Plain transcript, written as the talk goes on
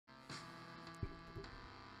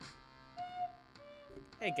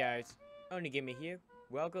Hey guys, Onigimi here.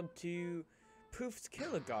 Welcome to Poof's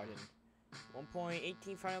Killergarten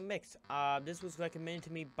 1.18 Final Mix. This was recommended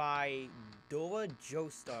to me by Dora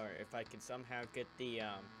Joestar. If I can somehow get the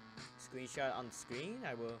screenshot on the screen,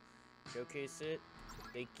 I will showcase it.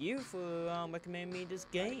 Thank you for recommending me this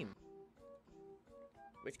game.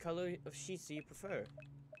 Which color of sheets do you prefer?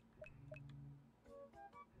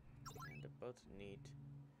 And they're both neat.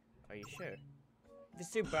 Are you sure? If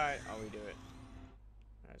it's too bright, I'll redo it.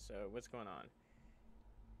 Alright, so what's going on?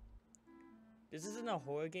 This isn't a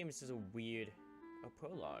horror game, this is a weird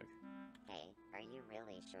prologue. Hey, are you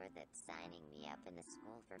really sure that signing me up in the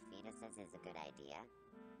school for fetuses is a good idea?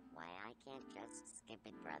 Why, I can't just skip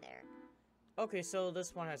it, brother. Okay, so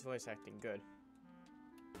this one has voice acting, good.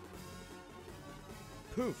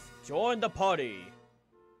 Poof, join the party!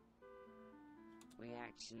 We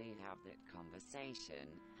actually have that conversation,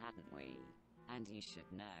 hadn't we? And you should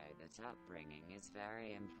know that upbringing is a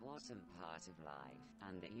very important part of life,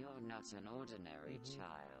 and that you're not an ordinary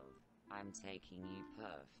child. I'm taking you,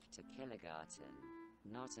 Poof, to Killergarten,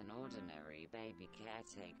 not an ordinary baby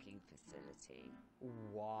caretaking facility.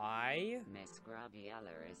 Why? Miss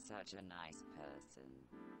Grabiella is such a nice person,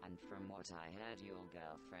 and from what I heard, your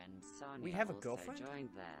girlfriend Sonia We have a also girlfriend?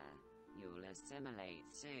 joined there. You'll assimilate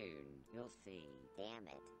soon, you'll see. Damn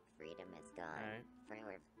it, freedom is gone. Alright.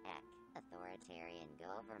 Früher Eck, authoritarian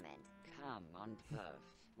government. Come on, Poof.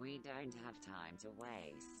 We don't have time to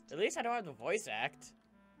waste. At least I don't have to voice act.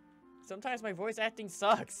 Sometimes my voice acting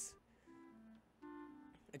sucks.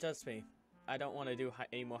 Trust me, I don't want to do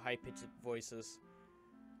any more high-pitched voices.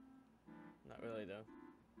 Not really, though.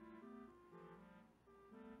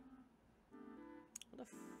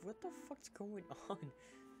 What the fuck's going on?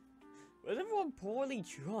 Was everyone poorly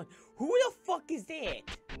drawn? Who the fuck is that?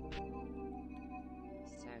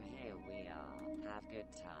 So here we are. Have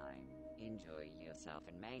good time. Enjoy yourself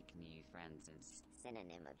and make new friends and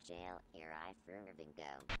Synonym of jail, here I früher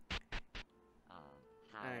go.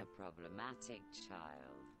 how Alright. a problematic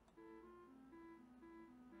child.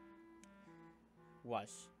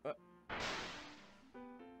 Was. Huh?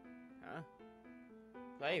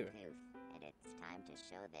 Play. Poof, and it's time to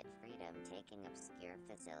show that freedom taking obscure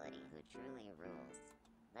facility who truly rules.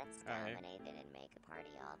 Let's Alright. dominate it and make a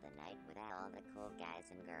party all the night with all the cool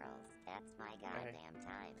guys and girls. That's my goddamn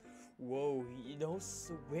time. Whoa, you know,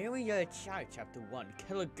 swearing you're a child, chapter 1,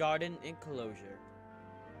 Killergarten Enclosure.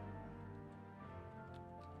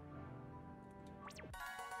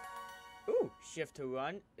 Ooh, shift to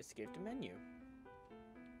run, escape the menu.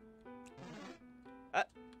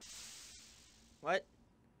 What?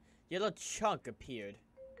 Yellow chunk appeared.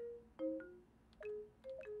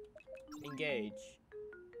 Engage.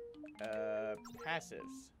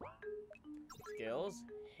 Passives. Skills,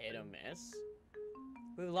 hit or miss.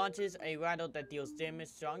 Who launches a rattle that deals damage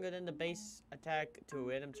stronger than the base attack to a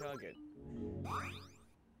random target.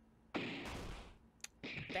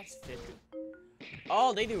 That's 50.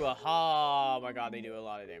 Oh, they do oh my god, they do a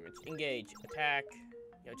lot of damage. Engage, attack,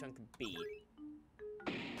 yo chunk B.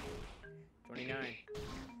 29.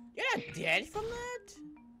 You're not dead from that?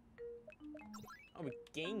 Oh, we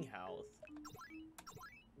gain health.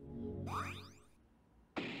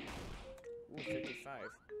 Ooh, 55.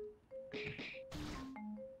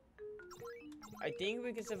 I think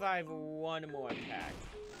we can survive one more attack.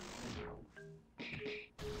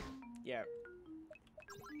 Yeah.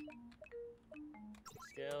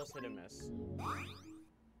 Skills, hit or miss.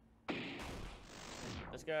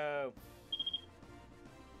 Let's go.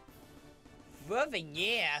 Moving,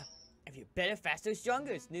 yeah! If you're better, faster,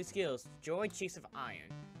 stronger, it's new skills. Joy, Chase of Iron.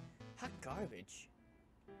 Hot garbage.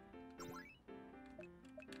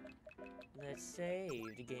 Let's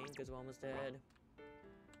save the game because we're almost dead.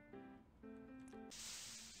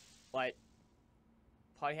 What?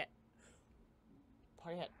 Party hat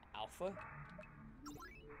alpha?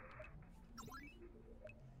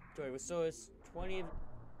 Joy restores 20 of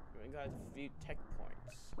we got a few tech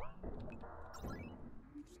points.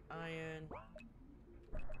 Iron.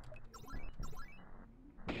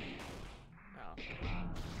 Oh.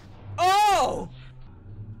 Oh!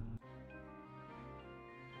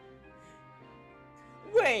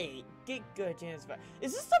 Wait, get good chance.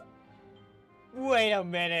 Is this the? Wait a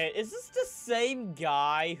minute. Is this the same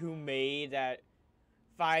guy who made that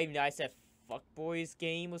Five Nights at Fuckboys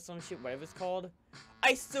game or some shit, whatever it's called?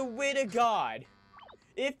 I swear to God,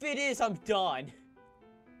 if it is, I'm done.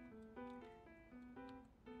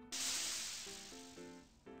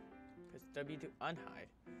 Press W to unhide.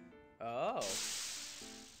 Oh,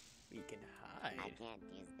 we can hide. I can't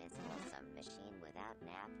use this wholesome machine without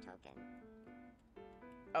nap token.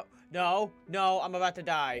 Oh, no, no, I'm about to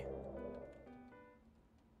die.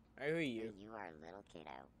 Who are you? You are little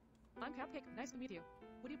kiddo. I'm Cupcake. Nice to meet you.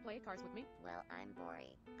 Would you play cards with me? Well, I'm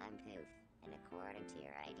Bori. I'm Poof. And according to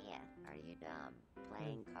your idea, are you dumb?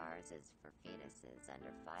 Playing cards is for fetuses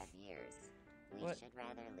under 5 years. We What? should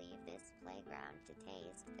rather leave this playground to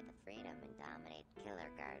taste the freedom and dominate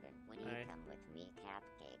Killergarten. Would you Aye. come with me,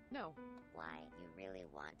 Cupcake? No. Why, you really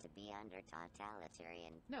want to be under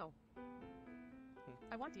totalitarian? No.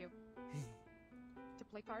 I want you. To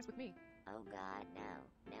play cards with me. Oh god, no.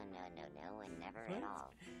 No, no, no, no, and never What? at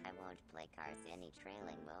all. I won't play cards any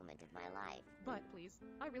trailing moment of my life. But please.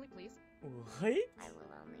 I really please. What? I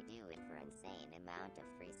will only do it for insane amount of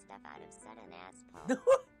free stuff out of sudden ass No.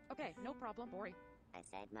 Paul. Okay, no problem, Bori. I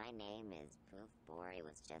said my name is Poof. Bori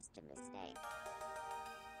was just a mistake.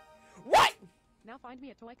 What? Now find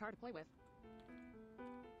me a toy car to play with.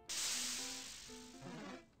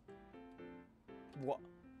 What?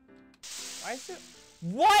 Why is it?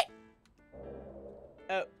 What?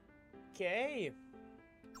 Okay.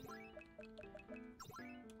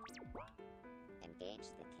 Engage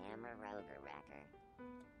the camera roger racker.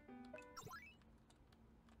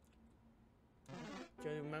 So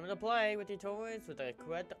remember to play with your toys with the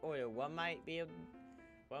correct order. One might be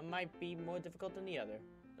more difficult than the other.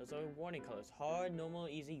 Those are warning colors: hard, normal,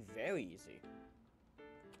 easy, very easy.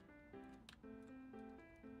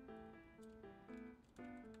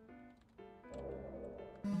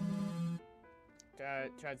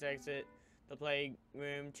 Try to exit the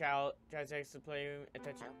playroom. Try to exit the playroom.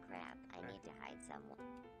 Attention. Oh crap, I need to hide someone.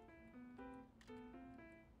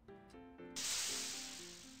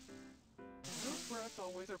 Those brats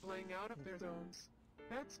always are playing out of their zones.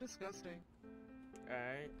 That's disgusting.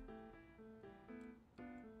 Alright.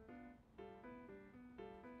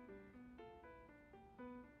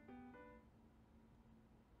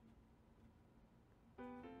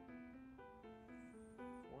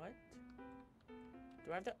 What?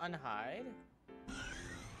 Do I have to unhide?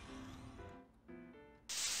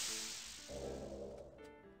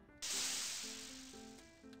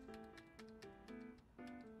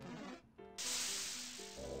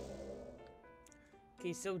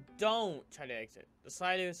 Okay, so don't try to exit. The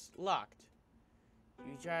slider is locked.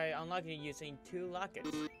 You try unlocking it using 2 lockets.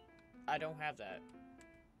 I don't have that.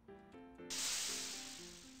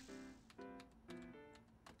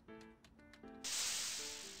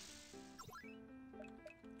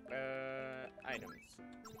 Items.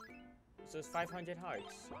 So it's 500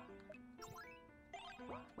 hearts.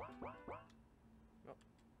 Oh.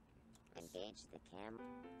 Engage the camera.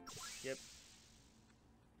 Yep.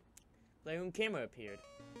 Playroom camera appeared.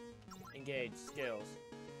 Engage skills.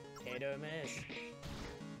 Hit or miss.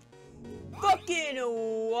 Fucking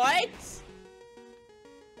what?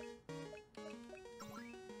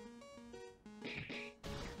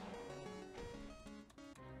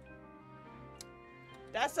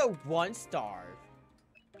 That's a 1 star.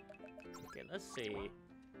 Okay, let's see.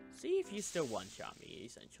 See if you still one-shot me,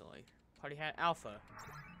 essentially. Party hat alpha.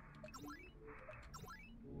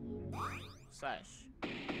 Slash.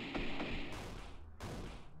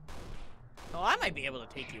 Oh, I might be able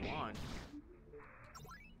to take you on.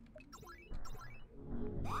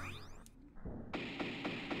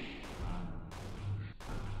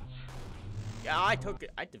 Yeah, I took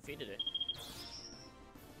it. I defeated it.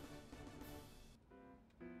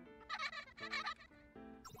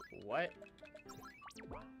 What?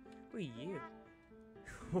 Who are you?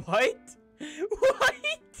 What? What?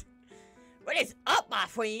 What is up, my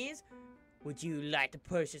friends? Would you like to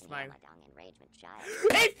purchase my... Yamadong enragement child.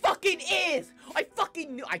 It fucking is! I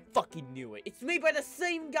fucking knew it. It's made by the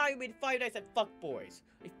same guy who made Five Nights at Fuckboys.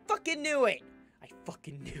 I fucking knew it. I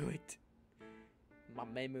fucking knew it. My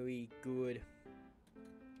memory good.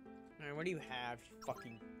 Alright, what do you have, you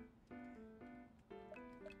fucking...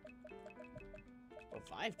 Oh,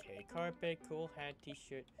 5K. Carpet, cool hat,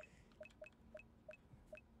 t-shirt.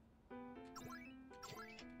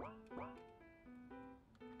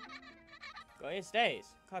 Go ahead, stays.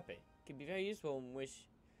 Carpet can be very useful in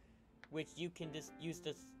which you can just use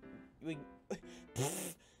this.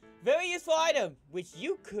 Very useful item, which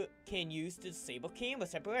you can use to disable camera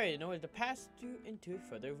separated in order to pass through into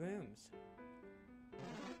further rooms.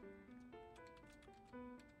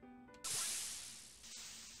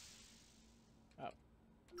 Oh.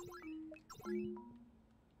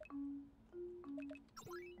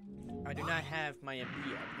 I do not have my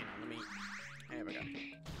MP up. Hang on, let me. There we go.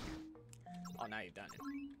 Oh, now you've done it.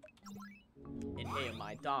 Inhale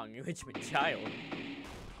my dong, enrichment child.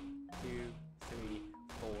 2, 3,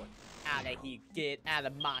 4. Out of here, get out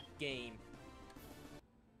of my game.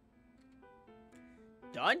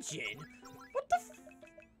 Dungeon? What the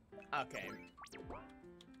f— Okay.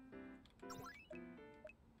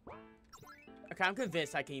 Okay, I'm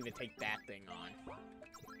convinced I can even take that thing on.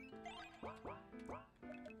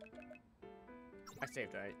 I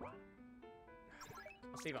saved, right?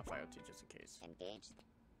 I'll save on fire too, just in case. Engage.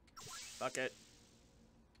 Fuck it.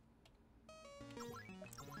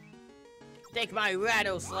 Take my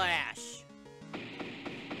rattle slash!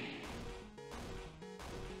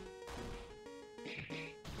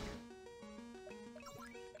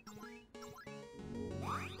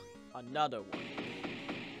 Another one.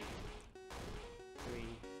 3,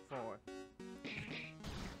 4.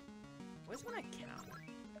 Where's my count?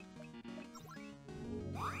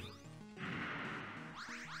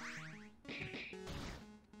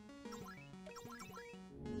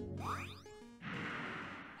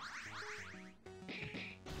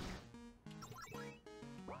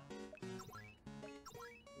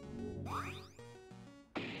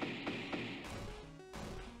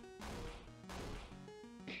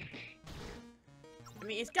 I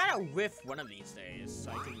mean, it's gotta whiff one of these days, so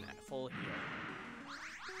I can full heal.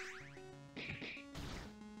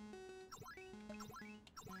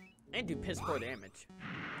 And do piss poor damage.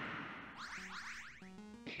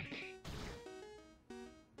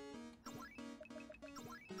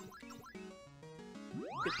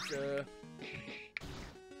 Pizza.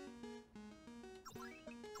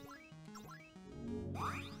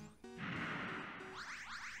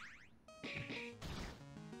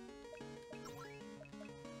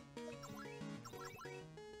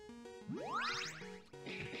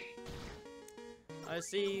 Let's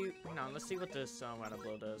see. Hang on, let's see what this Rattle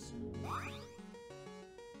Blow does.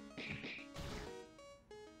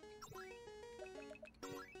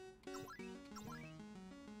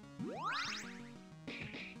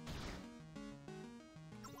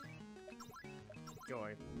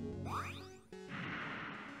 Joy.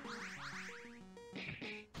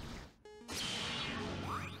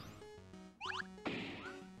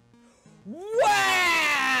 Wow!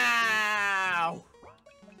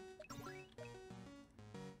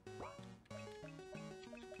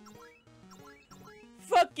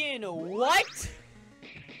 Fucking what?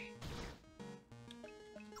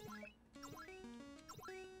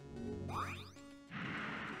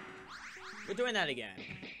 We're doing that again.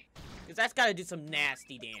 Because that's gotta do some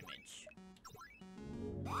nasty damage.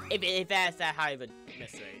 If that's that high of a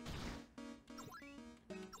miss rate.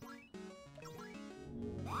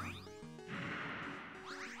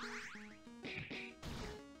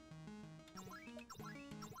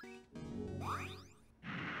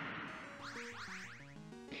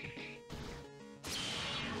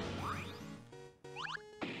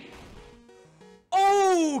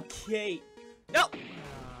 Okay. No.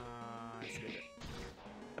 I screwed it.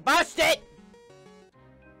 I botched it.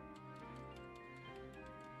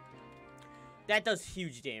 That does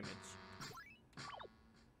huge damage.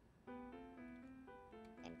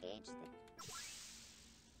 Engage the...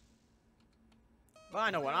 Well,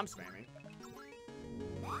 I know what I'm spamming.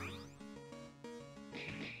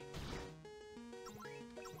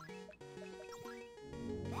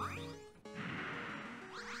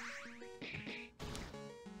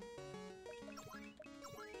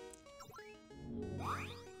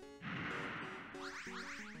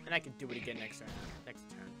 And I can do it again next turn.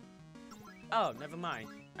 Oh, never mind.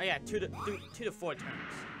 Oh yeah, 2 to 4 turns.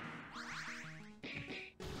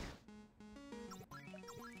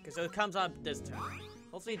 Because it comes on this turn.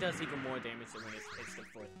 Hopefully it does even more damage than when it hits the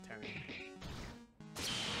 4th turn.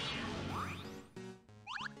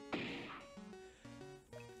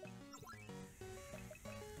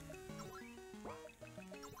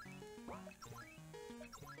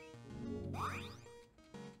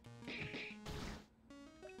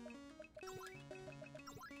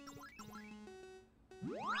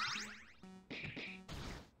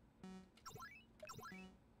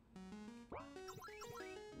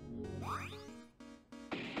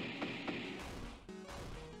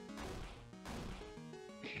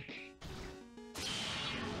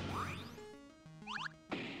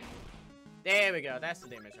 There we go, that's the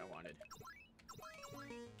damage I wanted.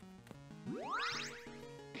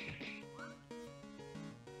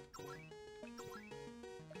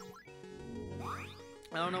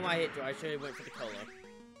 I don't know why I hit you, I should have went for the cola.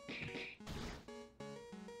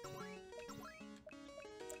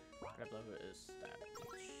 Grab level is that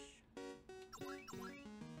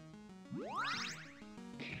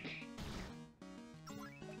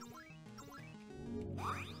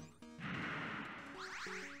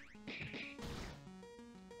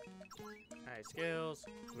Alright, skills.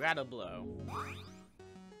 Rattle Blow.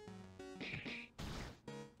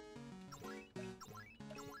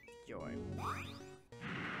 Joy.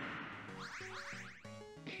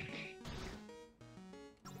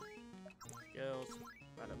 Skills.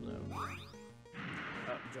 Rattle Blow.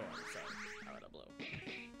 Joy, sorry. Out of blue.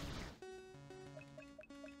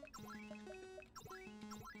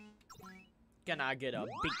 Can I get a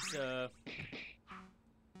pizza?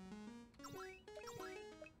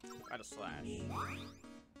 Out of slash. 2, 3,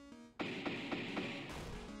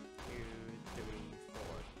 4.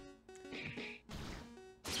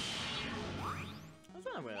 I was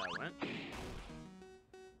wondering where that went.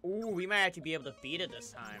 Ooh, we might actually be able to beat it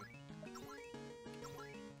this time.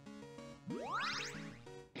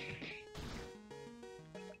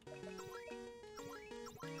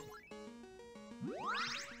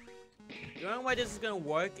 The only way this is gonna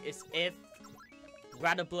work is if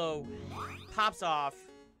Grata Blow pops off.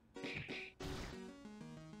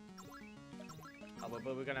 Oh, but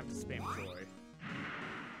we're gonna have to spam Joy.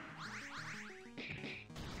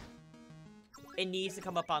 It needs to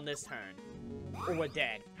come up on this turn, or we're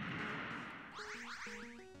dead.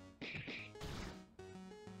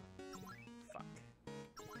 Fuck.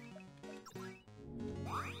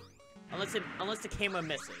 Unless the camera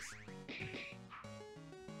misses.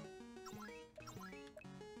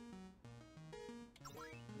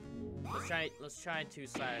 Let's try to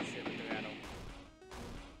slash it with the rattle.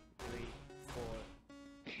 3,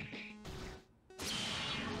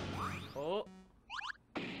 4. Oh.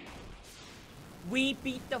 We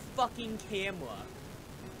beat the fucking camera.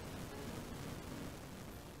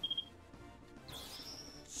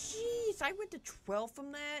 Jeez, I went to 12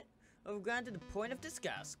 from that. Overground to the point of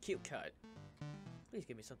disgust. Cute cut. Please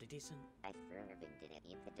give me something decent. I fervently didn't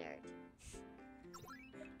eat the dirt.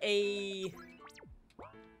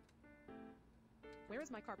 Where is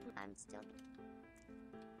my car, Poof? I'm still.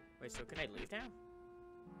 Wait, so can I leave now?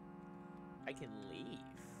 I can leave.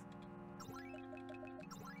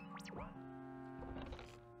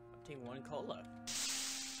 Obtain 1 cola.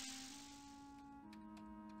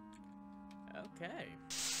 Okay.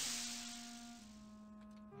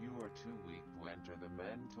 You are too weak to enter the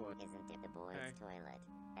men toilet. Isn't it the boys' Alright. toilet?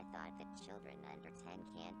 I thought that children under 10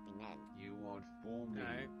 can't be men. You won't fool me.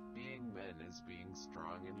 Alright. Being men is being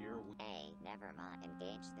strong in your weak. Hey, never mind.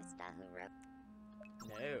 Engage the Stahuro.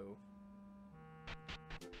 No.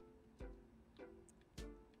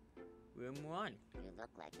 Room 1. You look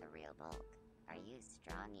like a real bulk. Are you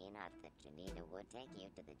strong enough that Janita would take you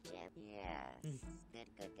to the gym? Yes.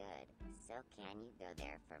 Good. So can you go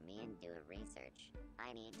there for me and do a research?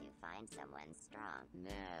 I need to find someone strong.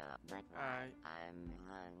 No, But Alright. I'm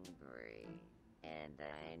hungry. And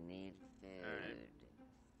I need food. Alright.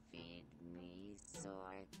 Feed me so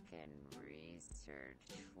I can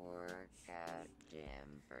research workout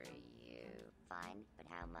gym for you. fine, but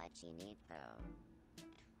how much you need?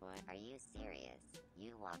 What? Are you serious?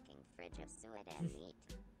 You walking fridge of suet and meat?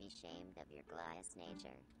 Be shamed of your gluttonous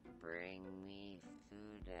nature. Bring me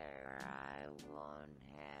food or I won't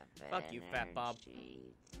have Fuck you, Fat Bob.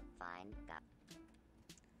 energy. Fine, got.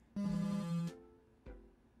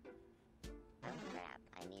 Oh crap,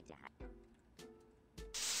 I need to hide.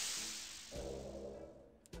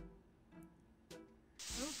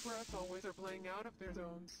 Those brats always are playing out of their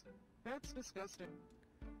zones. That's disgusting.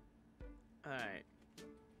 Alright.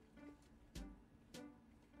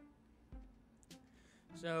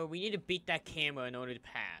 So, we need to beat that camera in order to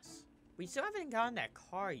pass. We still haven't gotten that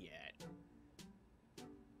car yet.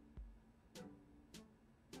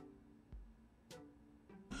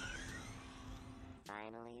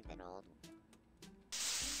 Finally, that old.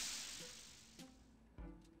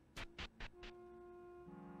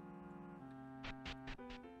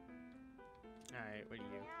 Alright, what are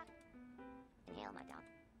you? Inhale my dog.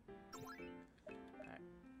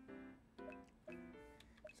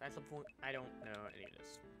 Science level, I don't know any of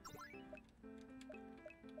this.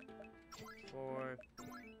 4.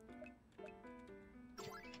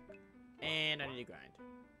 And I need to grind.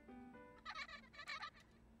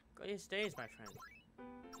 Go to your stage, my friend.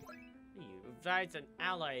 You revives an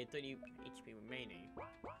ally at 30 HP remaining.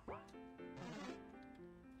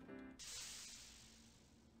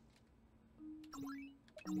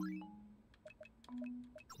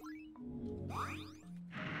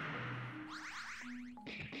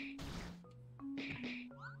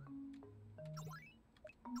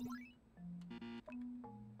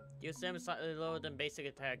 Your stem is slightly lower than basic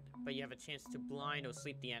attack, but you have a chance to blind or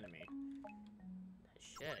sleep the enemy.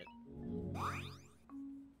 Shit.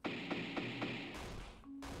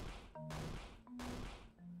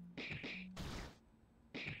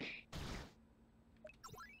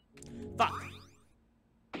 Fuck!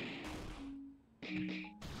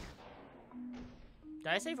 Did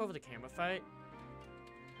I save over the camera fight?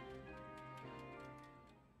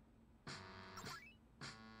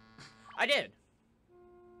 I did!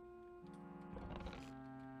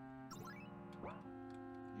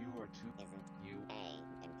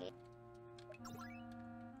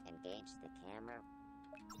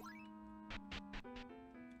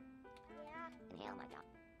 Inhale my dog.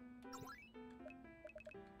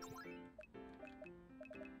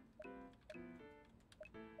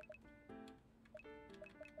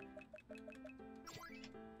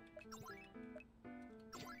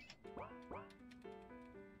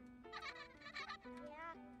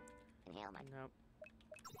 Inhale my Nope.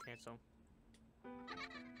 Cancel.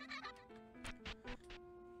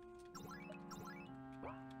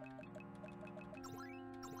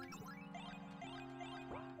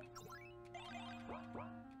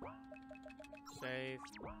 Save.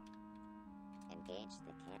 engage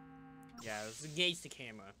the camp. Yeah, let's engage the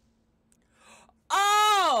camera.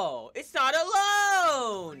 Oh! It's not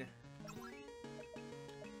alone!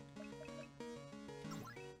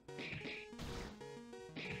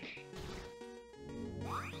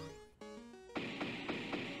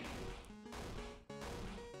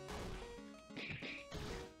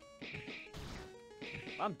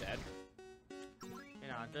 I'm dead. You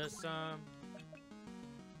know, there's to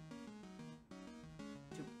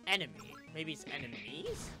enemy. Maybe it's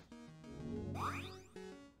enemies?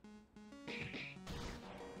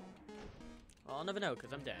 Well, I'll never know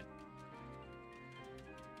because I'm dead.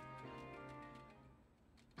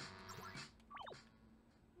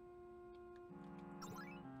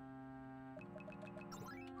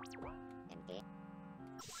 Engage.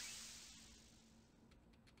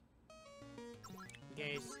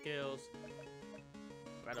 Engage skills.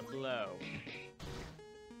 Right a blow.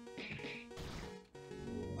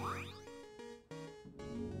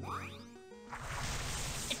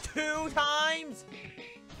 Two times?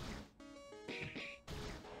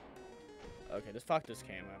 Okay, let's fuck this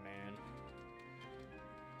camera, man.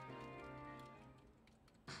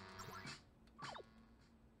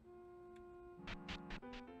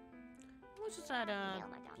 What's just that,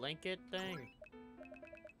 blanket thing?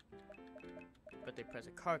 But they press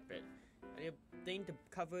a carpet. I need a thing to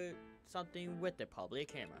cover something with it, probably a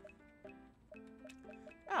camera.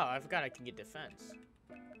 Oh, I forgot I can get defense.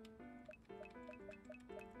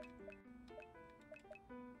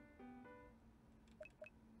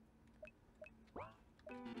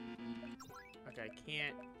 Okay, I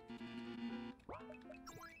can't.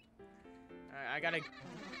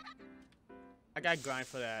 I gotta grind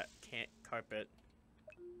for that carpet.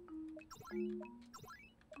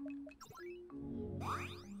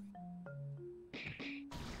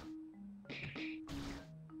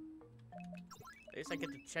 At least I get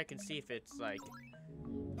to check and see if it's like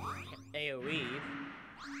AoE.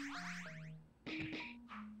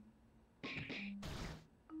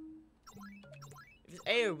 If it's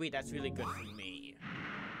AoE, that's really good for me.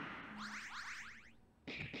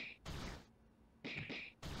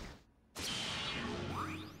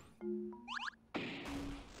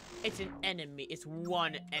 It's an enemy. It's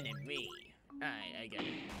one enemy. I get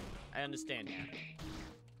it. I understand now.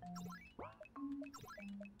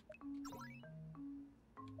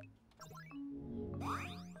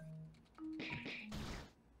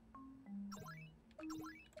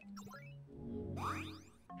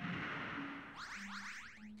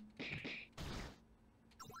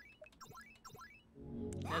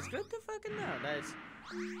 That's good to fucking know. That is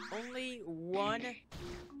only one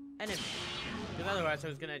enemy. Because otherwise I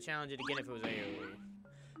was gonna challenge it again if it was AoE.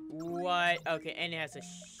 What? Okay, and it has a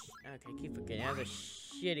okay, keep forgetting. It has a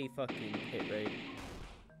shitty fucking hit rate.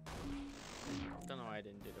 Don't know why I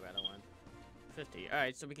didn't do the better one. 50.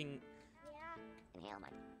 Alright, so we can Inhale my.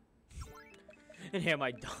 inhale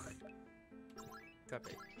my dog.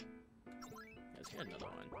 Carpet. Let's get another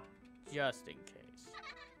one. Just in case.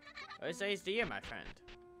 What says to you, my friend?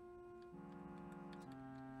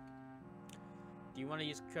 Do you want to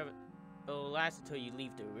use cover? It'll last until you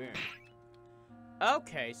leave the room.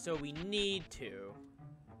 Okay, so we need to.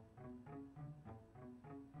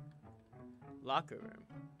 Locker room.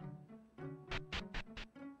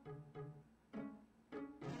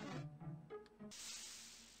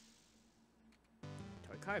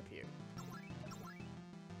 Toy car here.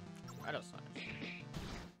 Rattle slash.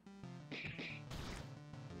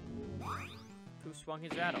 Who swung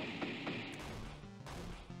his rattle?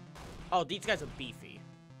 Oh, these guys are beefy.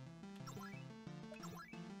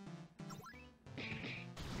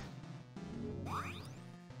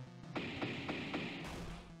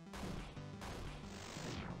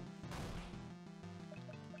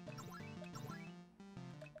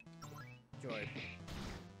 Joy.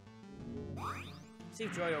 See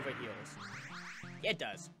if Joy overheals. Yeah, it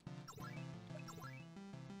does.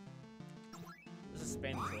 This is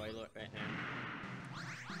spam Joy right now.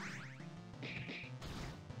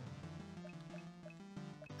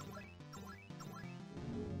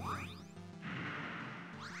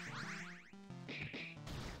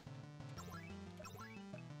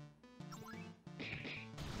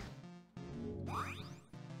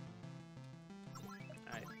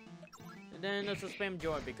 then let's just spam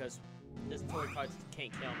joy because this toy card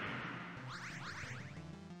can't kill me.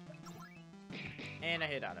 And I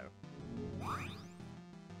hit auto.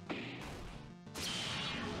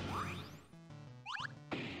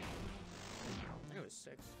 It was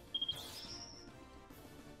 6.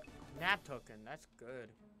 Nap token, that's good.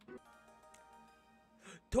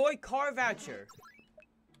 Toy car voucher.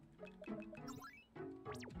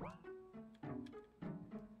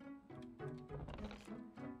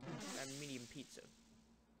 A medium pizza.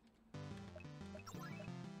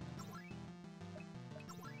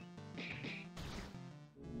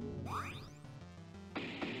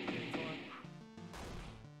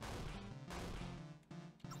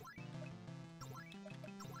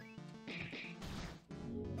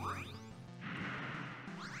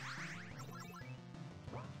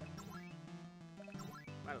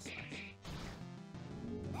 Battle slash.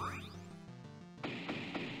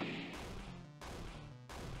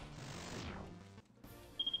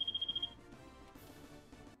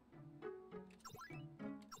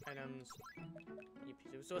 Items.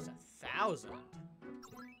 So it's 1,000.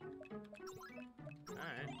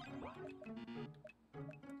 Alright.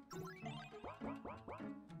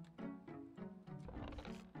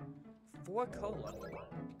 Four cola.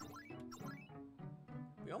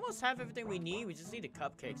 We almost have everything we need. We just need the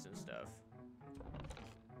cupcakes and stuff.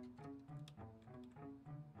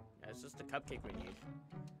 Yeah, it's just the cupcake we need.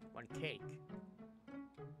 1 cake.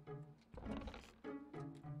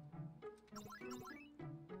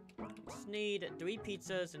 Just need 3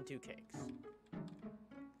 pizzas and 2 cakes.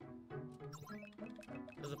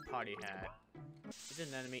 There's a party hat. Is it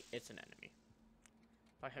an enemy? It's an enemy.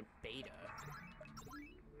 Party hat beta.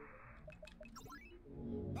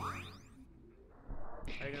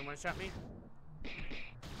 Are you gonna one-shot me?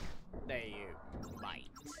 There you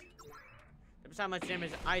might. That's how much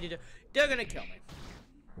damage I did. They're gonna kill me.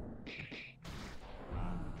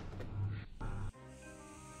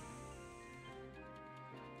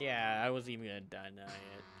 Yeah, I wasn't even gonna deny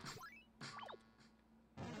it.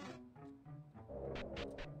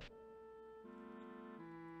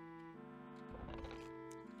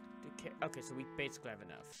 Okay, so we basically have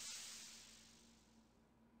enough.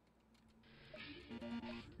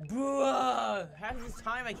 Bruh! Half this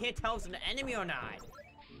time I can't tell if it's an enemy or not.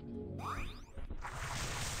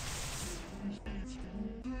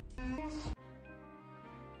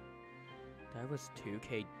 That was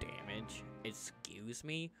 2k damage. Excuse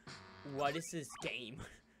me? What is this game?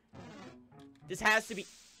 This has to be...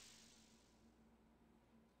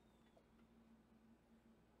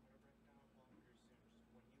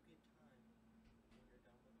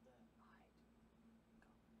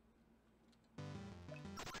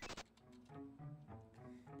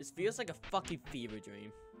 This feels like a fucking fever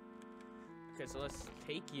dream. Okay, so let's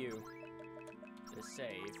take you to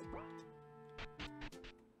save.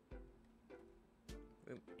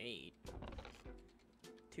 Room 8.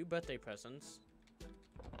 2 birthday presents.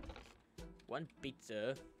 1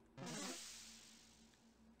 pizza.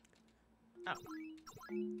 Oh.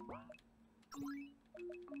 Right,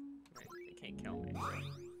 they can't kill me.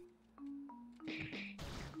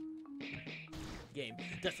 Game.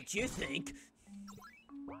 That's what you think!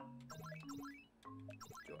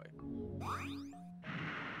 Joy.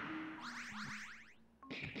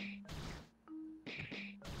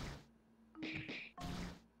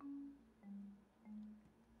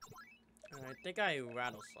 I think I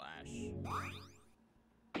rattle slash.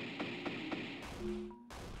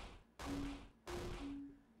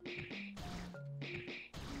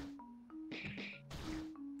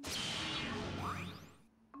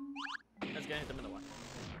 That's gonna hit the middle one.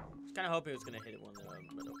 I was kind of hoping it was gonna hit one in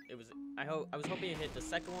the middle. It was. I was hoping it hit the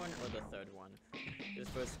second one or the third one. This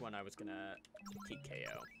first one I was gonna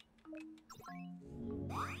TKO.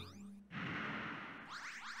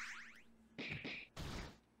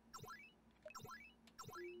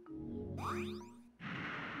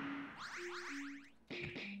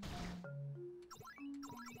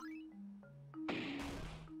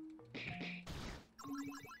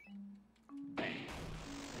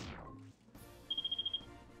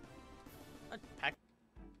 A pack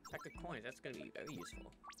of coins, that's gonna be very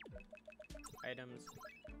useful. Items,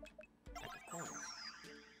 pack of coins.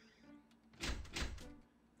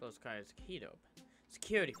 Close cards, key to open.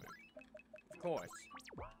 Security room, of course.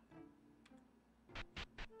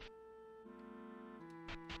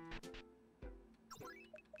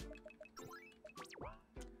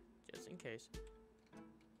 Just in case.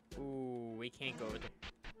 Ooh, we can't go over there.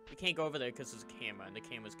 We can't go over there because there's a camera, and the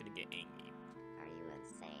camera's gonna get angry. Are you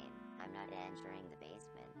insane? I'm not entering the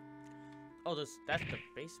basement. Oh, that's the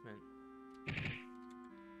basement.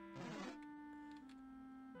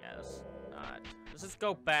 Yeah, that's Let's just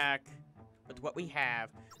go back with what we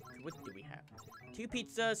have. What do we have? 2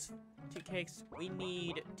 pizzas, 2 cakes. We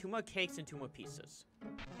need 2 more cakes and 2 more pizzas.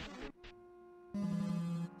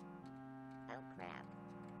 Oh crap.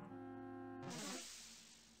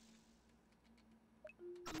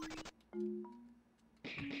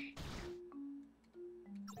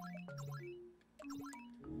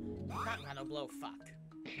 Not gonna blow, fuck.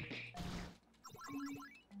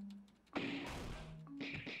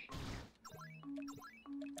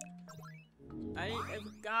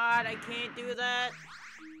 God, I can't do that.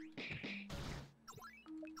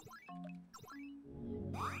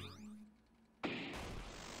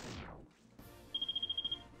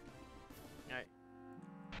 Alright.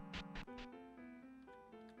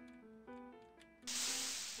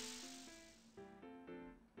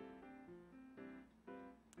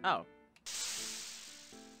 Oh.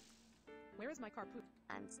 Where is my car, Poof?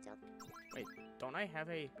 I'm still. Wait, don't I have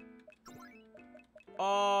a...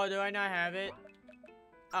 Oh, do I not have it?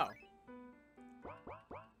 Oh.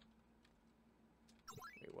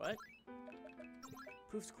 Wait, what?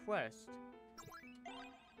 Poof's quest.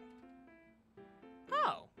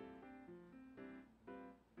 Oh.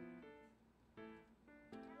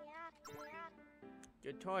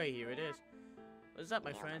 Good toy, here it is. What's up,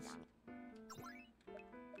 my friends?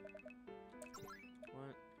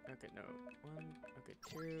 One, okay, no. 1, okay,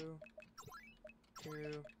 2.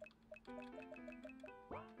 2.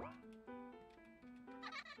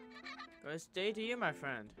 Gonna stay to you, my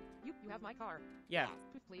friend. You have my car. Yeah.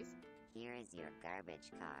 Poof, please. Here is your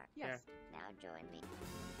garbage car. Yes. Now join me.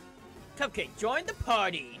 Cupcake, join the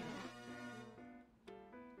party!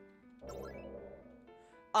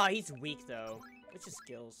 Ah, he's weak though. What's his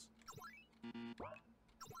skills?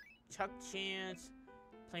 Chuck chance,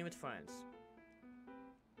 playing with friends.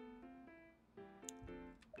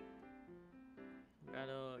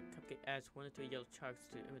 Battle, Cupcake adds 1 or 2 yellow chucks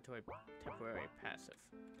to inventory temporary passive.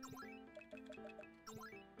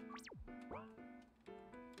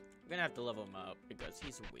 We're gonna have to level him up because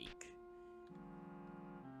he's weak.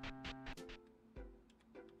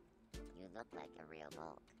 You look like a real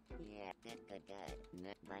bulk. Yeah, good.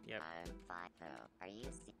 But Yep. I'm fine though. Are you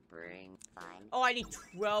bring fine? Oh, I need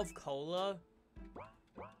 12 cola.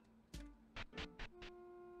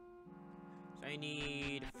 So I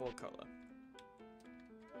need 4 cola.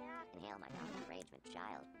 Inhale my non-enragement,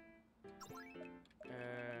 child.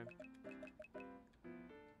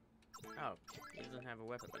 Oh, he doesn't have a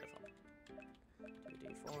weapon by default.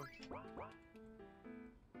 2d4.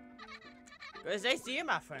 Where's AC,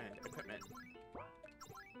 my friend? Equipment.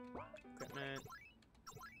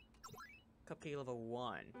 Cupcake level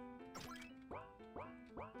 1.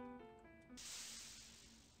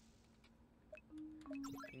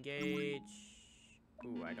 Engage.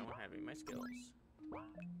 Ooh, I don't have any of my skills.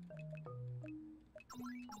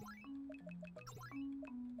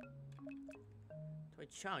 Toy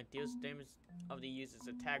chunk deals damage of the user's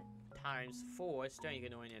attack times 4, starting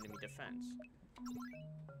ignoring enemy defense.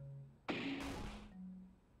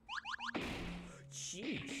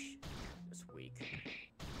 Sheesh. That's weak.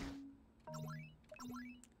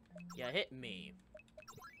 Yeah, hit me.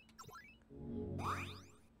 So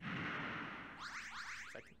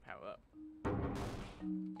I can power up.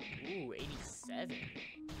 Ooh, 87.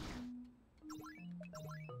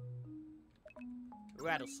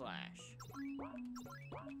 Rattle slash.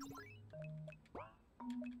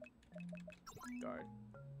 Guard.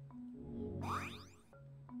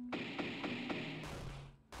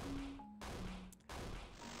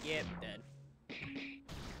 Yep, dead.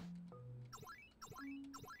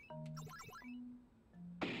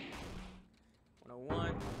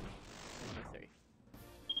 One, 103.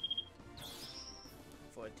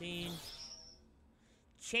 14.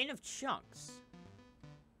 Chain of chunks.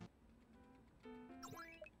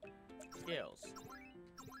 Skills.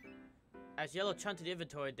 As yellow chunk to the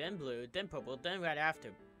inventory, then blue, then purple, then red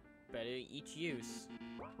after. Better each use.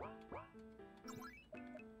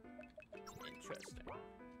 Interesting.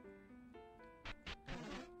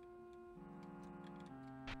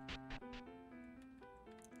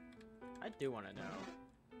 I do want to know.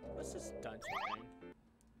 What's this dungeon thing?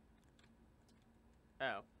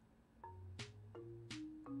 Oh.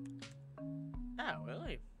 Oh,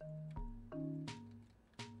 really?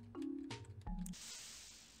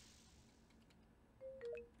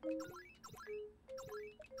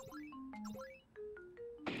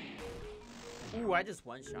 Ooh, I just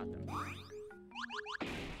one-shot them.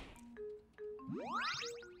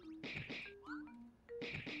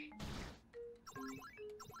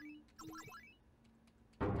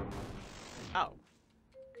 Oh.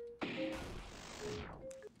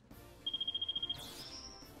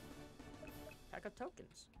 Stack of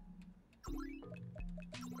tokens.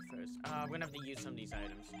 First, we're gonna have to use some of these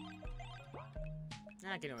items.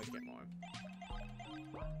 I can always get more.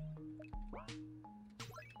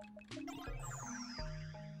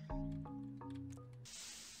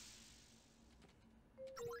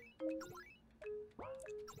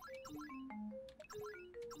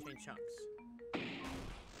 Chain chunks.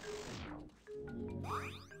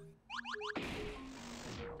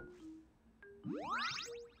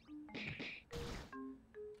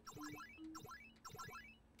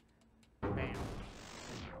 Bam.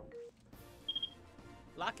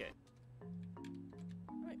 Lock it.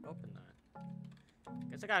 Alright, open that.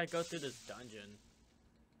 Guess I gotta go through this dungeon.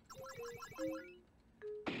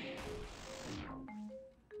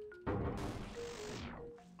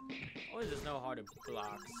 Oh, there's no harder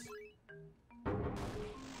blocks.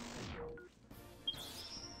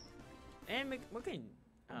 And we're getting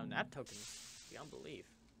nap tokens beyond belief.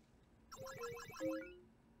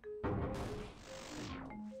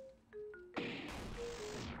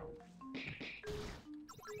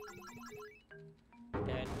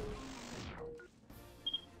 Dead.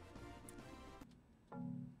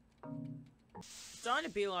 Starting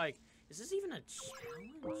to be like, is this even a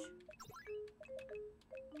challenge?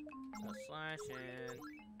 No slashing.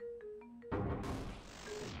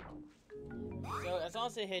 So as long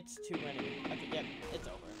as it hits 2 enemies, okay, yep, it's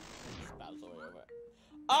over. This battle's already over.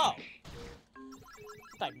 Oh,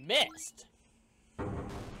 I missed.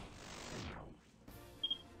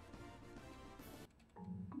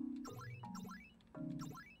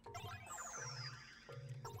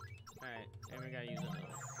 Alright, and we gotta use another.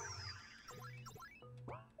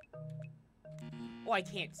 Oh, I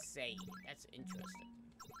can't save. That's interesting.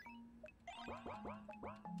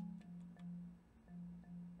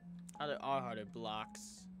 Oh, there are harder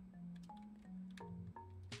blocks.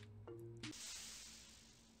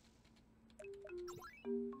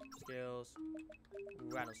 Skills.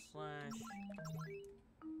 Rattle slash.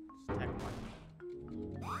 Attack one.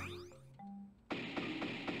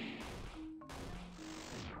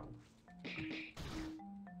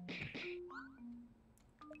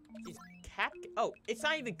 Jeez, oh, it's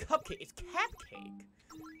not even cupcake, it's Cupcake.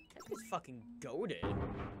 Cupcake's fucking goated.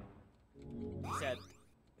 Except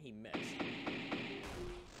he missed.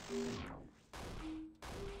 Ooh.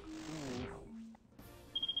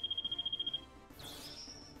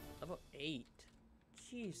 Level 8.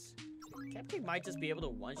 Jeez. Cupcake might just be able to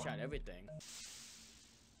one-shot everything.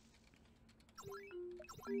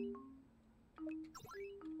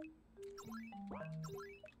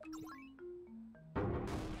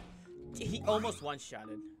 He almost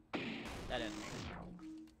one-shotted that enemy.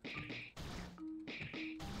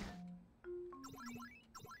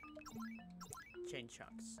 Chain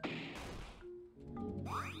chunks.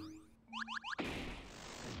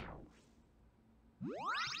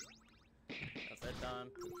 That's that done.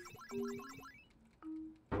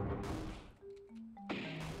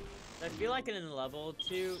 I feel like in level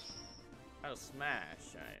 2, Rattle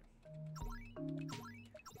Smash, right?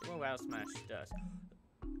 What Rattle Smash does.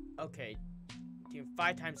 Okay, doing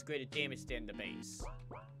 5 times greater damage than the base.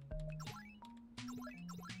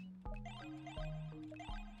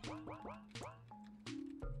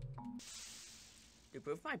 Dude,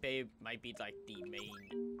 Poof might be like the main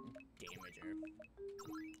damager.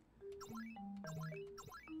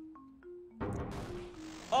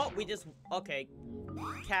 Oh, we just, okay.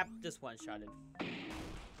 Cap just one-shotted.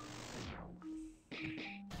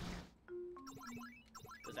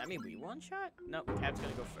 Does that mean we one-shot? Nope, Cap's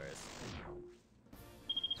gonna go first.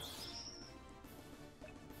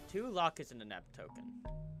 2 lockets and a nap token.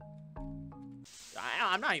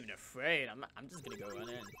 I'm not even afraid. I'm just gonna go run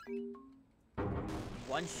in.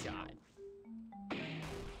 One shot.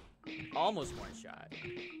 Almost one shot.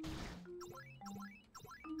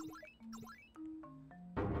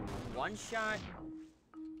 One shot.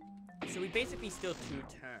 So we basically still 2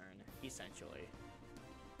 turn, essentially.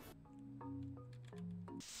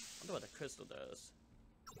 I wonder what the crystal does.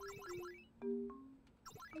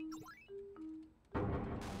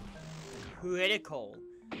 Critical.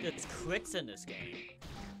 There's crits in this game.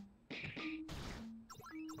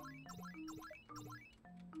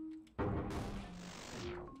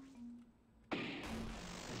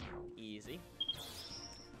 Easy.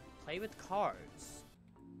 Play with cards.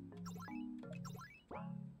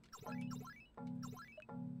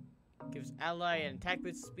 Gives ally an attack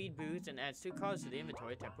boost, speed boost, and adds 2 cards to the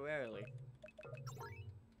inventory temporarily.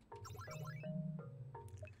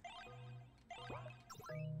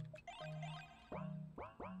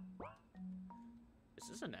 Is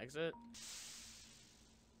this an exit?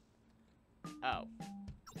 Oh.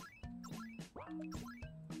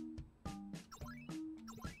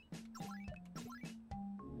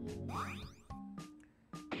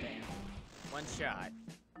 one shot.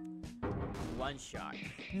 One shot.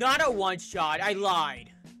 Not a one shot. I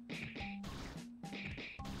lied.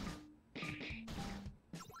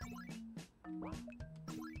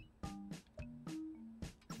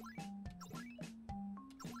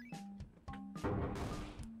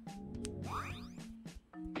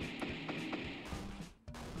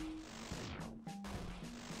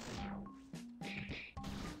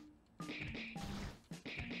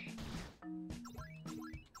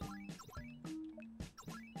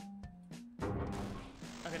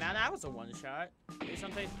 Okay, now that was a one shot. Maybe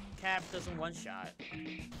sometimes Cap doesn't one shot.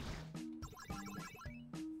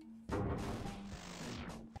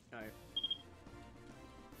 Alright.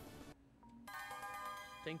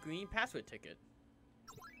 Then green password ticket.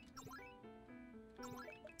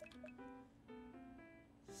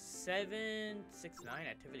 769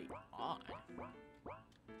 activity on.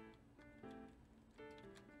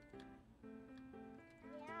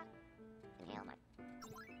 Inhale my.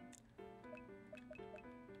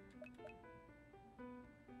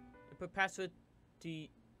 Put password to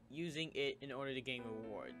using it in order to gain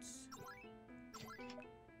rewards.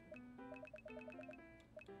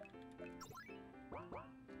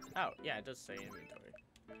 Oh, yeah, it does say inventory.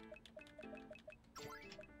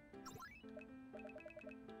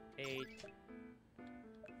 8,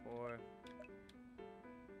 4.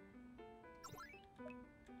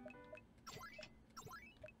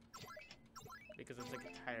 Because I'm sick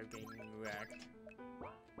and tired of getting wrecked.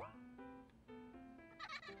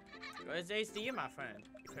 Where's AC, my friend?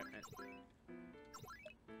 Equipment.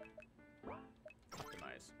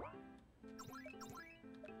 Optimize.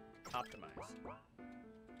 Optimize.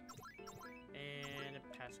 And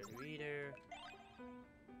a password reader.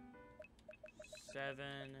 7,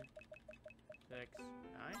 6,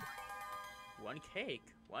 9. 1 cake.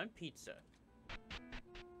 1 pizza.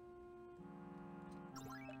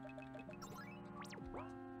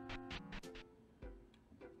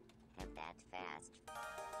 Have that fast.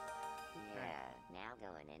 Yeah, now go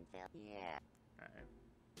and infill. Yeah. Alright.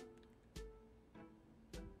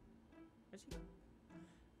 Is he?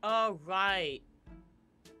 Oh, right.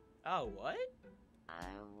 Oh, what? I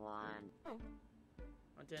want.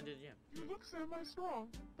 Want to end the gym. You look semi-strong,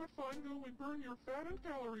 but fine, go and burn your fat and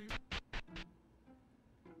calories.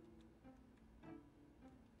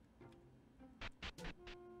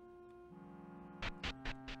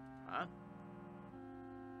 Huh?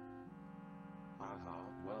 Haha,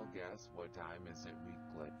 well guess what time is it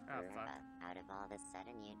weekly? Oh, fuck. Out of all the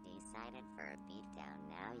sudden you decided for a beatdown.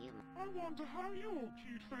 Now you. I wonder how your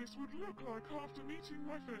cute face would look like after meeting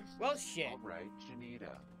my fist. Well, shit. Alright,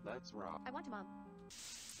 Janita, let's rock. I want to, Mom.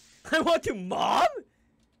 I want to mom?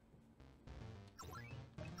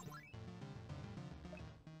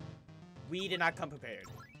 We did not come prepared.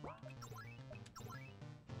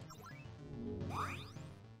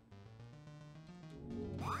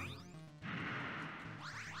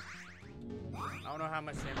 I don't know how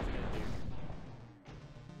much damage it's gonna do.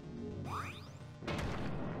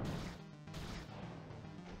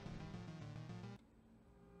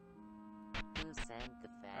 Who sent the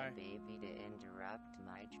fat Alright. baby to interrupt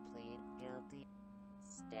my plead guilty?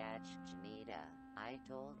 Statch Janita. I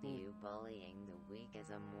told you bullying the weak is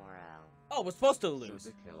immoral. Oh, we're supposed to So lose.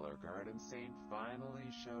 the Killergarten Saint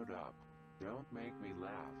finally showed up. Don't make me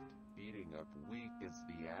laugh. Beating up weak is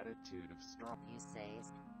the attitude of strong. You say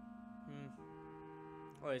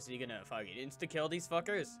What is he gonna fucking insta-kill these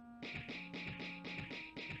fuckers?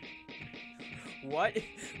 What?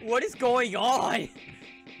 What is going on?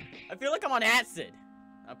 I feel like I'm on acid.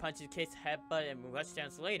 I'll punch his case headbutt and rush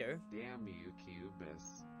dance later. Damn you,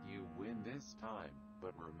 Cubus. You win this time,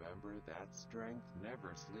 but remember that strength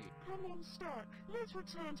never sleeps. Come on, Stack. Let's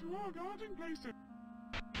return to our guarding places.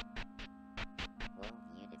 well,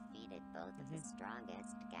 you defeated both of the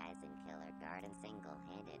strongest guys in Killergarten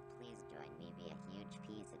single-handed. Please join me, be a huge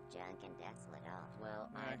piece of junk and desolate all. Well,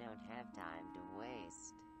 I Alright. don't have time to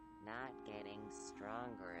waste. Not getting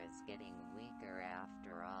stronger is getting weaker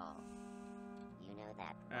after all. You know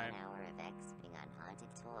that 1 Alright. hour of XPing on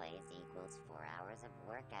haunted toys equals 4 hours of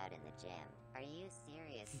workout in the gym. Are you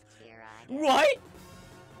serious, tear-eyed? What?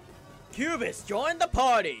 Cubus, join the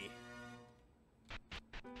party!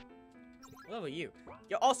 What about you?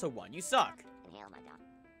 You're also one. You suck. Inhale my dog.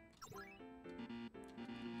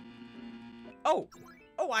 Oh!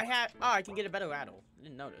 Oh, I have. Oh, I can get a better rattle. I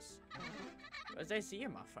didn't notice. As I see you,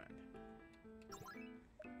 my friend.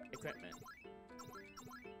 Equipment.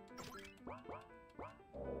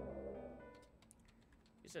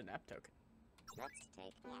 Use an app token. Let's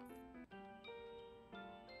take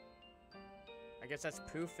I guess that's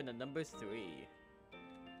proof in the number 3.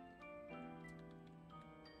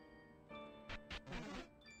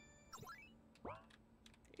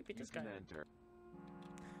 Beat You this guy. can enter.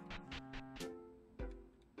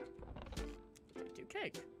 Two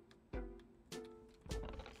cake.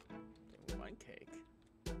 One cake.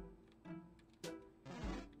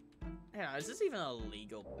 Yeah, is this even a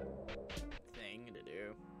legal thing to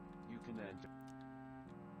do? You can enter. I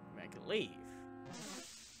mean, I can leave.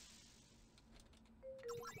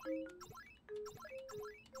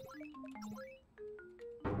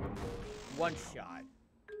 One shot.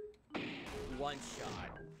 One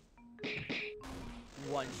shot.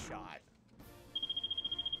 One shot.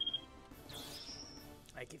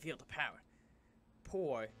 I can feel the power.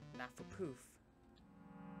 Pour, not for Poof.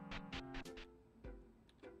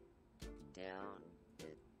 Don't.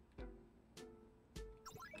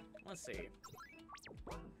 Let's see.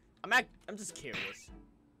 I'm just curious.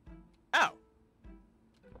 Oh!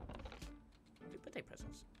 New birthday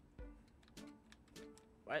presents.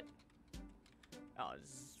 What? Oh, this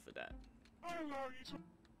is for that. I allow you to.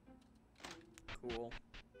 Cool.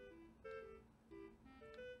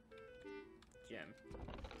 Gem.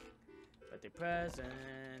 Birthday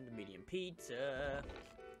present, medium pizza.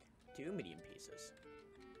 2 medium pizzas.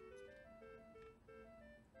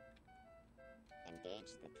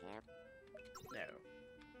 Engage the camp. No.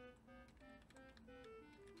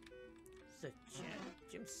 This is a gym.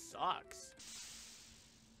 Gym sucks.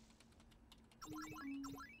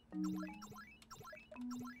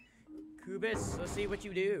 Kubis, let's see what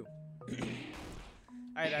you do.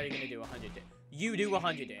 I thought you were gonna do 100 damage. You do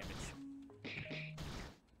 100 damage.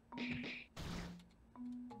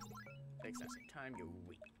 Takes that same time, you're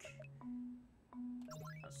weak.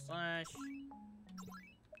 A slash.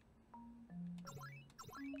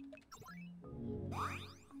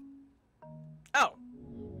 Oh!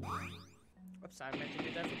 Whoops, I meant to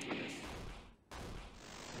do that for Kubis.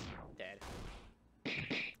 Dead.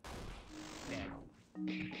 Dead.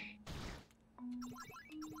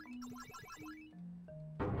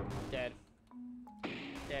 Dead.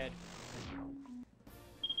 Dead.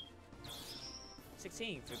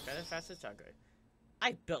 16 for better, faster, stronger.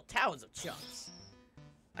 I built towers of chunks.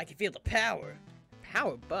 I can feel the power.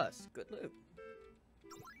 Power bust. Good loot.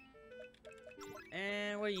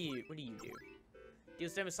 And what do you do?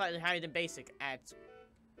 Deals damage slightly higher than basic. Adds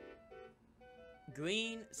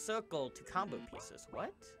green circle to combo pieces.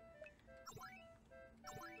 What?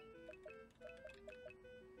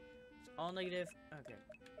 It's all negative. Okay.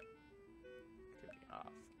 Could be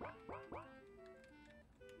off.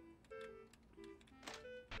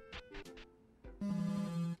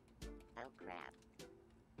 Oh crap.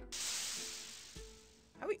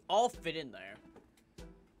 How we all fit in there?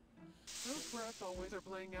 Those brats always are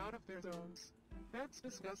playing out of their zones. That's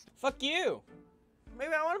disgusting. Fuck you!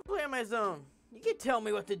 Maybe I want to play on my zone. You can tell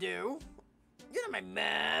me what to do. You're not my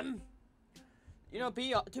mom. You know,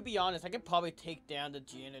 to be honest, I could probably take down the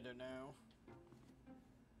janitor now.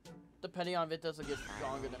 Depending on if it doesn't get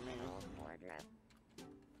stronger than me. Old wardrobe.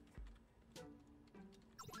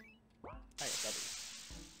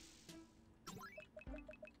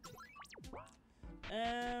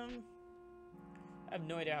 I have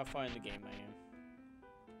no idea how far in the game I am.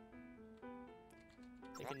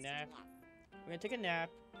 Take a nap. We're gonna take a nap.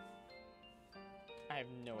 I have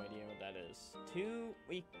no idea what that is.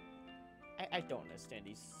 I don't understand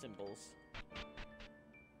these symbols.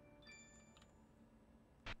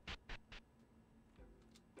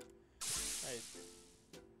 Alright.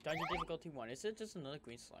 Dungeon difficulty 1. Is it just another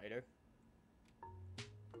green slider?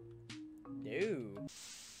 No.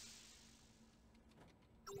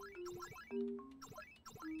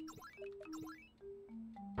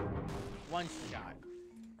 One shot.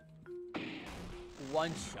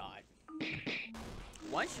 One shot.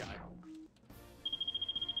 One shot.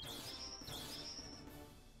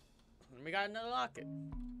 And we got another locket.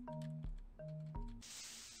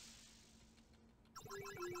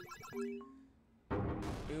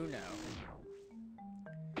 Uno.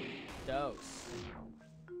 Dos.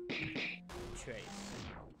 Trace.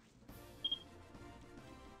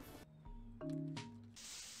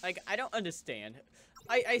 Like, I don't understand.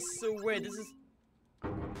 I swear this is...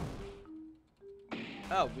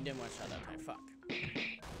 Oh, we didn't want to shot that time. Fuck.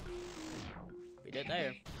 We did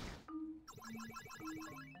there.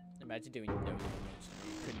 Imagine doing no damage.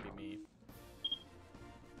 It couldn't be me.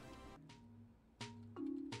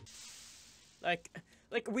 Like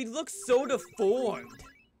we look so deformed.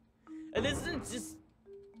 And this isn't just...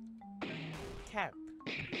 Cap.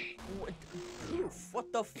 What? Poof.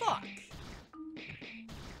 What the fuck?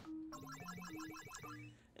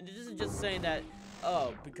 And this isn't just saying that,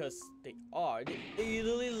 oh, because they are. They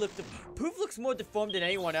literally look... Poof looks more deformed than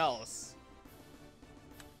anyone else.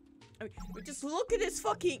 I mean, just look at this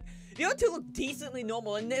fucking. The other two look decently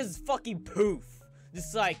normal, and there's fucking Poof,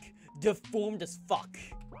 just like deformed as fuck.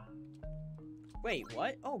 Wait,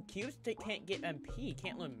 what? Oh, cubes they can't get MP,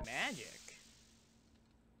 can't learn magic.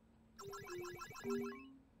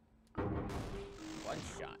 One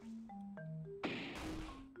shot.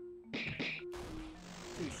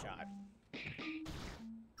 Two shot.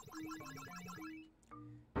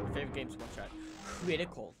 My favorite game's one shot.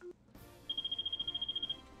 Critical.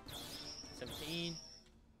 17.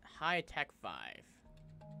 High attack 5.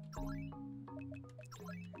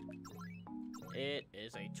 It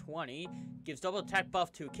is a 20. Gives double attack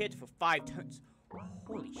buff to a kid for 5 turns.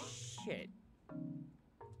 Holy shit.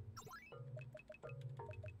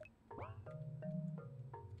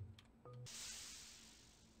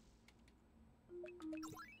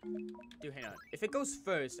 Dude, hang on. If it goes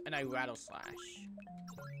first and I rattle slash.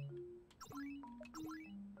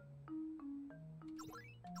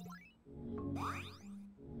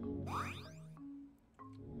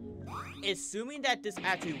 Assuming that this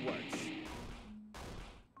actually works.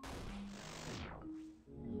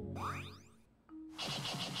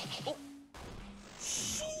 Oh.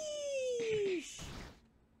 Sheesh.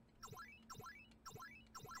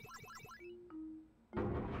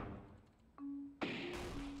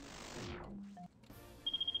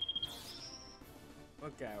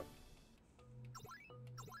 Look out.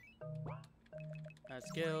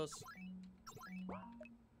 Skills.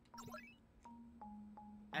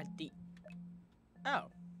 At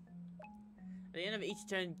the end of each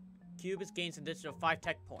turn, Cubus gains an additional 5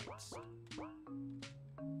 tech points.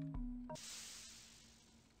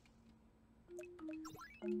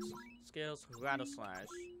 Skills, Rattle Slash,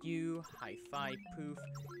 U, High Five, Poof,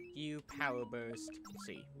 U, Power Burst,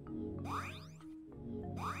 C.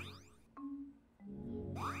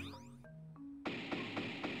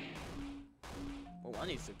 Oh, one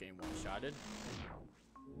needs to game one-shotted.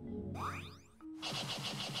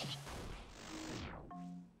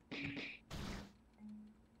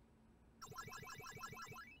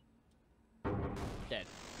 Dead.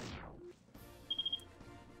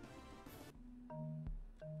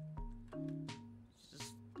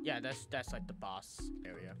 Yeah, that's like the boss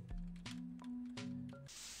area.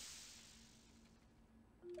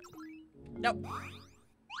 Nope.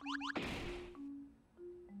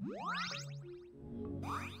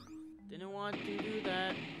 Didn't want to do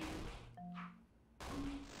that.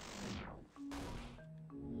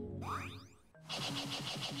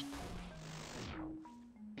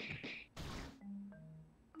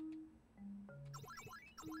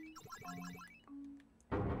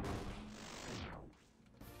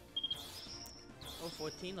 Oh,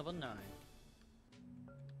 14, level 9.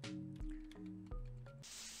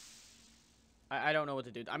 I don't know what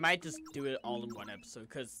to do. I might just do it all in one episode,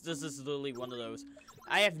 because this is literally one of those.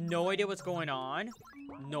 I have no idea what's going on.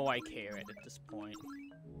 No, I care at this point.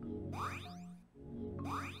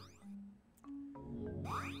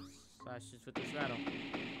 Slashes with this rattle.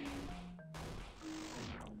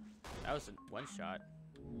 That was a one shot.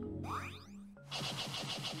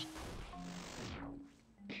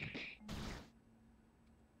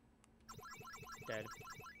 Dead.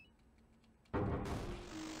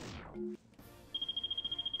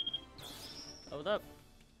 Hold up.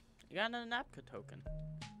 You got another Napka token.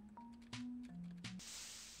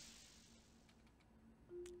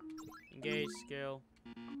 Engage skill.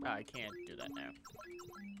 Oh, I can't do that now.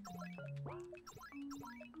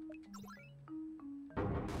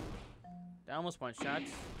 That almost one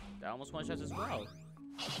shots. That almost one shots as well.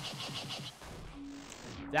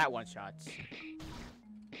 That one shots.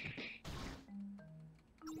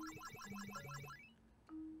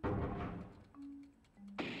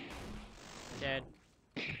 Dead.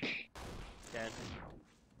 Dead.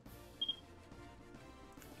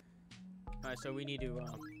 Alright, so we need to,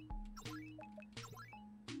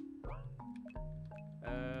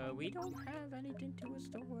 we don't have anything to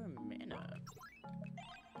restore mana.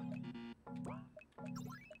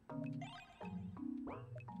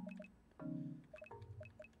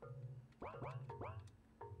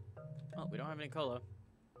 Oh, we don't have any color.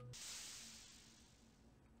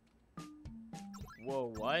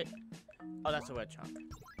 Whoa, what? Oh, that's a wet chunk.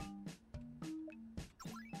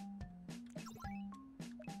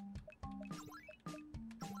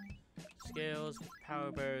 Scales,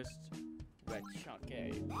 power burst, red chunk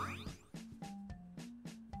A.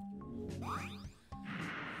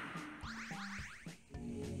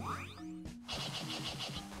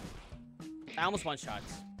 I almost one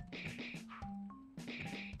shots.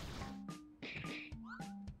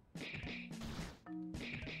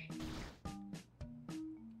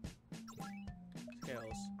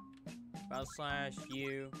 Skills. Battle slash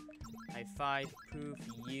U, High five, Poof,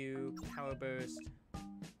 U, Power Burst,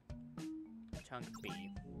 Chunk B.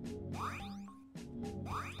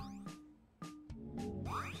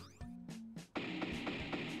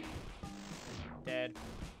 Dead.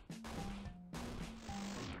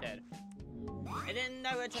 Dead. And then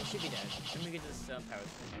that red chunk should be dead. And we get this power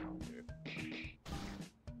through.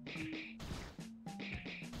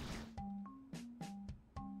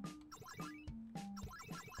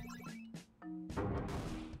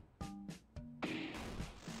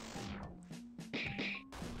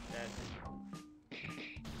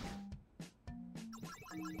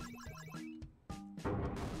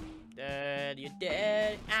 Dead, you're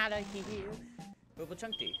dead, out of here. Purple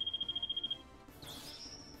Chunky.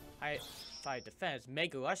 High five defense,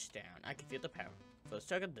 mega rush down. I can feel the power. For a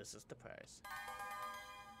second, this is the prize.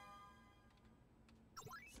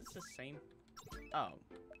 Is this the same? Oh.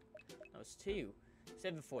 No, it's 2.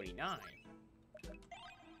 749.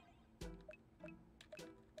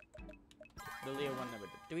 The Leo one number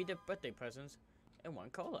 3 birthday presents, and 1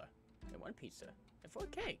 cola, and 1 pizza, and 4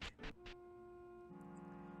 cake.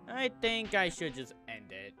 I think I should just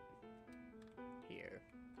end it here.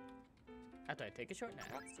 After I take a short nap.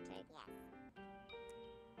 Let's take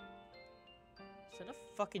Is that a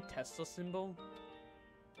fucking Tesla symbol?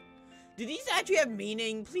 Do these actually have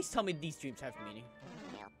meaning? Please tell me these dreams have meaning.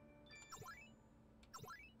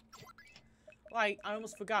 Well, I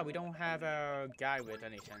almost forgot we don't have a guy with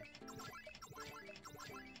anything.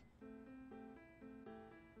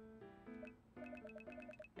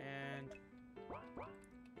 And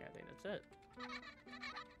yeah, I think that's it.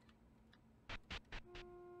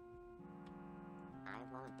 I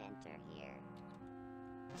won't enter here.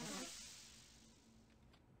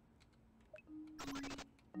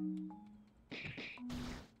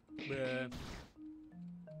 Bruh.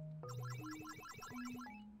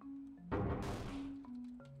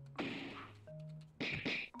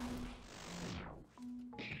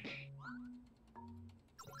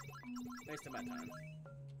 Wasting my time.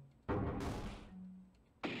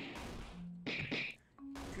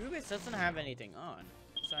 Cubase doesn't have anything on.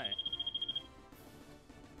 Sorry.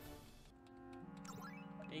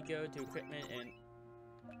 You go to equipment and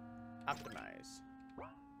optimize.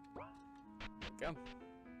 There we go.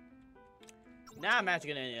 Now I'm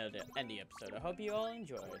actually gonna end the episode. I hope you all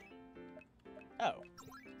enjoyed. Oh.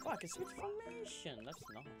 Oh, I can switch formation. That's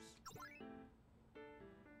nice.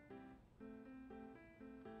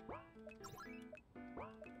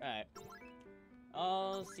 Alright.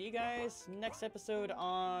 I'll see you guys next episode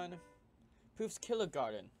on Poof's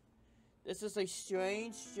Killergarten. This is a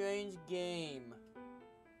strange, strange game.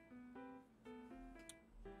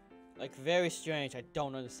 Like, very strange. I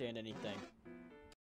don't understand anything.